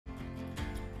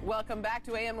Welcome back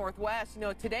to AM Northwest. You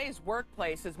know, today's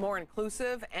workplace is more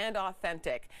inclusive and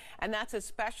authentic, and that's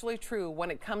especially true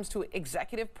when it comes to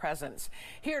executive presence.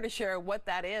 Here to share what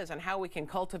that is and how we can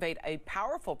cultivate a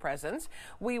powerful presence,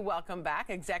 we welcome back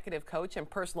executive coach and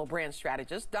personal brand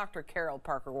strategist, Dr. Carol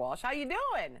Parker Walsh. How you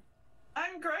doing?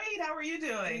 I'm great. How are you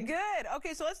doing? Good.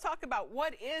 Okay, so let's talk about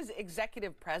what is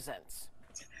executive presence.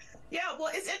 Yeah, well,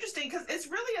 it's interesting because it's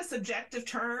really a subjective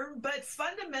term, but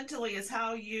fundamentally is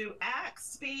how you act,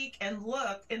 speak, and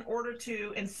look in order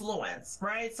to influence,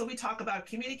 right? So we talk about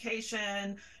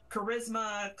communication,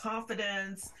 charisma,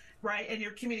 confidence, right? And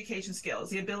your communication skills,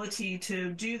 the ability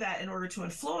to do that in order to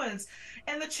influence.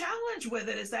 And the challenge with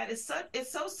it is that it's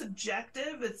so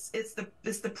subjective. It's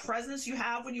the presence you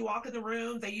have when you walk in the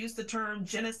room. They use the term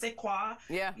je ne sais quoi.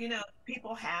 Yeah. You know,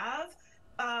 people have.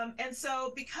 And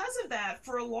so because of that,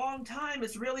 for a long time,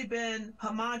 it's really been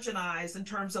homogenized in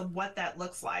terms of what that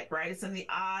looks like, right? It's in the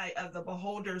eye of the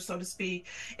beholder, so to speak,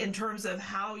 in terms of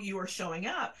how you are showing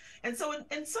up. And so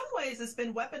in some ways, it's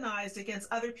been weaponized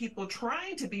against other people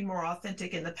trying to be more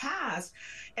authentic in the past.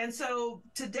 And so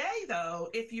today, though,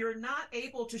 if you're not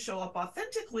able to show up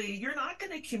authentically, you're not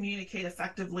going to communicate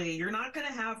effectively. You're not going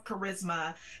to have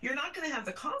charisma. You're not going to have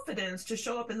the confidence to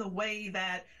show up in the way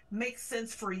that makes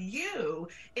sense for you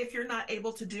if you're not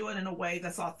able to do it in a way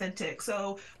that's authentic.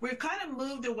 So we've kind of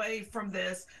moved away from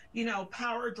this,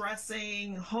 power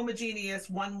dressing, homogeneous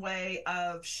one way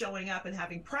of showing up and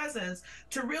having presence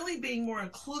to really being more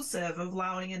inclusive of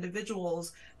allowing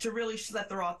individuals to really let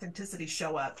their authenticity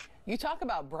show up. You talk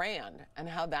about brand and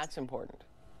how that's important.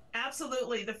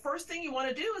 Absolutely. The first thing you want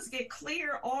to do is get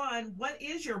clear on what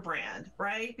is your brand,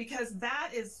 right? Because that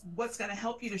is what's going to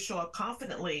help you to show up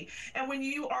confidently. And when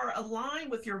you are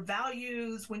aligned with your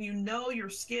values, when you know your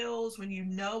skills, when you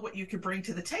know what you can bring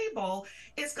to the table,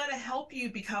 it's going to help you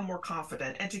become more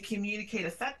confident and to communicate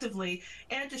effectively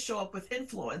and to show up with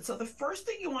influence. So the first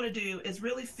thing you want to do is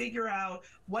really figure out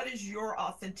what is your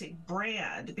authentic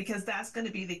brand, because that's going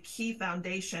to be the key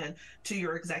foundation to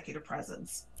your executive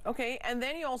presence. Okay, and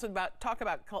then you also talk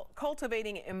about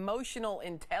cultivating emotional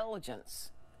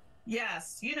intelligence.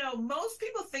 Yes. Most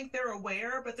people think they're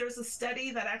aware, but there's a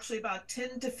study that actually about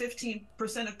 10 to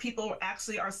 15% of people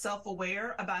actually are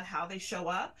self-aware about how they show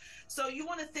up. So you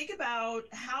want to think about,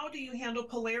 how do you handle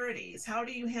polarities? How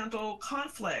do you handle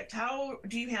conflict? How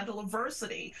do you handle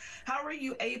adversity? How are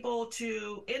you able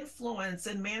to influence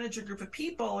and manage a group of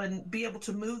people and be able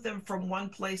to move them from one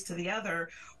place to the other,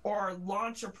 or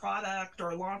launch a product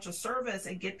or launch a service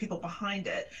and get people behind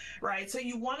it, right? So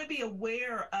you want to be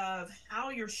aware of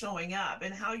how you're showing up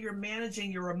and how you're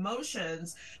managing your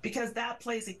emotions, because that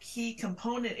plays a key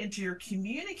component into your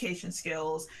communication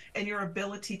skills and your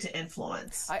ability to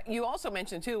influence. You also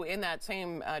mentioned, too, in that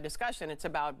same discussion, it's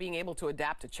about being able to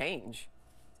adapt to change.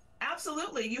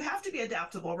 Absolutely. You have to be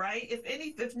adaptable, right?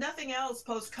 If nothing else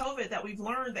post-COVID, that we've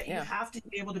learned that you have to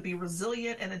be able to be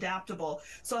resilient and adaptable.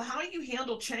 So how you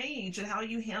handle change and how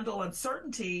you handle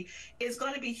uncertainty is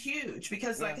going to be huge,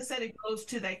 because like I said, it goes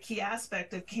to that key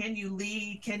aspect of, can you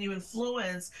lead? Can you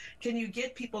influence? Can you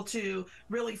get people to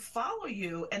really follow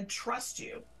you and trust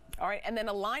you? All right. And then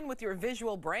align with your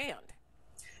visual brand.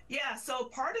 Yeah, so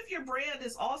part of your brand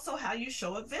is also how you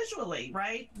show up visually,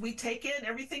 right? We take in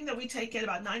everything that we take in,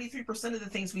 about 93% of the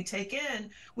things we take in,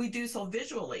 we do so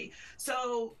visually.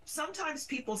 So sometimes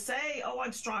people say, oh,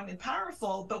 I'm strong and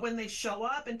powerful, but when they show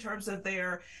up in terms of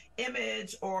their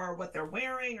image or what they're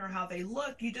wearing or how they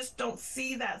look, you just don't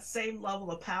see that same level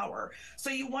of power. So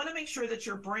you want to make sure that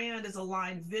your brand is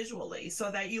aligned visually,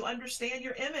 so that you understand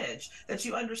your image, that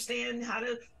you understand how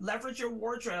to leverage your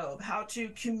wardrobe, how to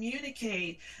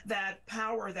communicate that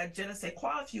power, that je ne sais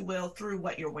quoi, if you will, through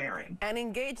what you're wearing. And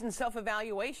engage in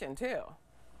self-evaluation, too.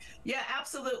 Yeah,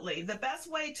 absolutely. The best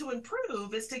way to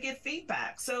improve is to get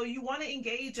feedback. So you want to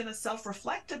engage in a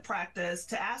self-reflective practice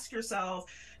to ask yourself,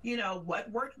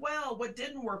 what worked well, what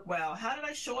didn't work well? How did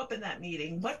I show up in that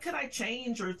meeting? What could I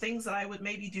change, or things that I would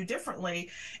maybe do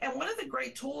differently? And one of the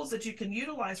great tools that you can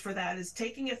utilize for that is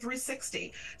taking a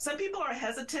 360. Some people are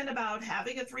hesitant about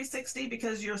having a 360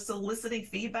 because you're soliciting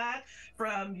feedback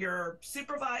from your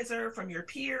supervisor, from your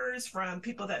peers, from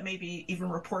people that maybe even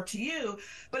report to you,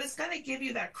 but it's going to give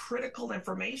you that critical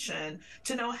information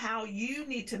to know how you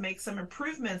need to make some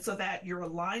improvements so that you're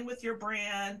aligned with your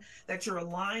brand, that you're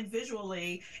aligned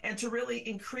visually, and to really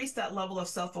increase that level of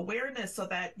self-awareness so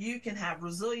that you can have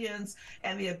resilience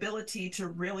and the ability to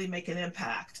really make an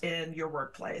impact in your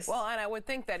workplace. Well, and I would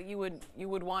think that you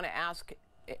would want to ask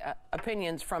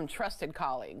opinions from trusted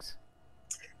colleagues.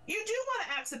 You do want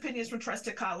to ask opinions from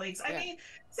trusted colleagues. I mean,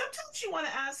 sometimes you want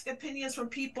to ask opinions from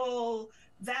people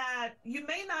that you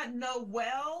may not know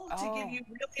well to give you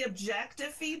really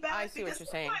objective feedback. I see what you're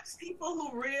saying. Sometimes people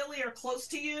who really are close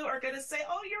to you are going to say,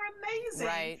 "Oh, you're amazing."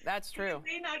 Right, that's true.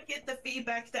 You may not get the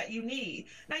feedback that you need.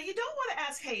 Now, you don't want to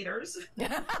ask haters.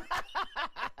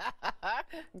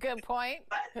 Good point.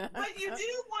 but you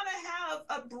do want to have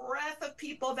a breadth of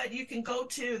people that you can go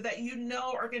to that you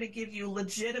know are going to give you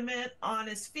legitimate,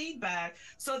 honest feedback,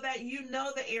 so that you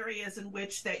know the areas in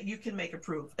which that you can make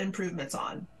improvements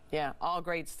on. Yeah, all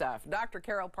great stuff. Dr.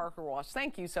 Carol Parker Walsh,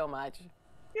 thank you so much.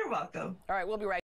 You're welcome. All right, we'll be right